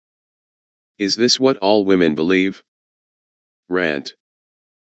Is this what all women believe? Rant.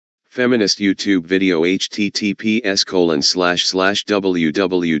 Feminist YouTube video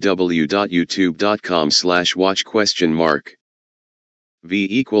https://www.youtube.com/watch?. V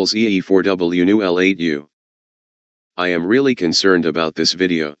equals EE4W new L8U. I am really concerned about this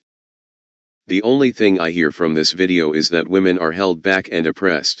video. The only thing I hear from this video is that women are held back and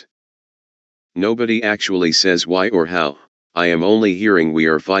oppressed. Nobody actually says why or how. I am only hearing we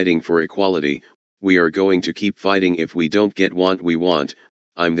are fighting for equality, we are going to keep fighting if we don't get what we want,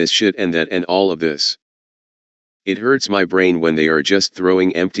 I'm this shit and that and all of this. It hurts my brain when they are just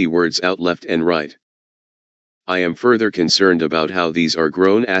throwing empty words out left and right. I am further concerned about how these are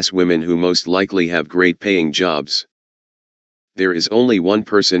grown-ass women who most likely have great paying jobs. There is only one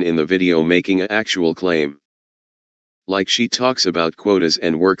person in the video making an actual claim. Like she talks about quotas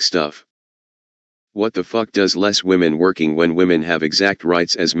and work stuff. What the fuck does less women working when women have exact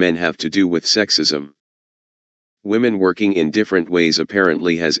rights as men have to do with sexism? Women working in different ways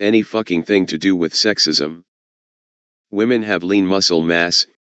apparently has any fucking thing to do with sexism. Women have lean muscle mass,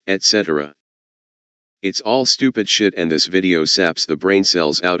 etc. It's all stupid shit and this video saps the brain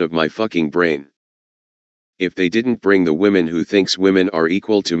cells out of my fucking brain. If they didn't bring the women who thinks women are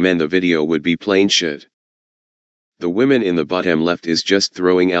equal to men, the video would be plain shit. The woman in the bottom left is just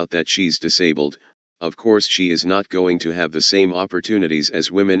throwing out that she's disabled. Of course she is not going to have the same opportunities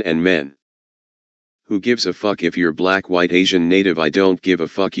as women and men. Who gives a fuck if you're black, white, Asian, native? I don't give a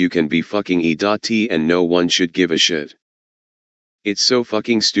fuck. You can be fucking E.T. and no one should give a shit. It's so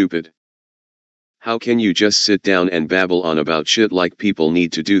fucking stupid. How can you just sit down and babble on about shit like people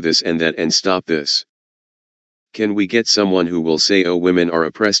need to do this and that and stop this? Can we get someone who will say, oh, women are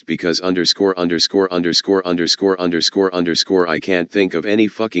oppressed because ____________. I can't think of any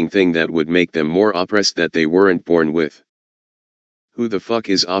fucking thing that would make them more oppressed that they weren't born with. Who the fuck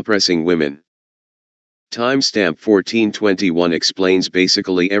is oppressing women? Timestamp 1421 explains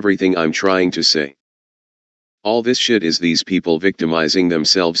basically everything I'm trying to say. All this shit is these people victimizing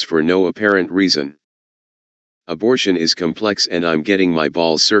themselves for no apparent reason. Abortion is complex and I'm getting my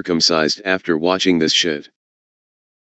balls circumcised after watching this shit.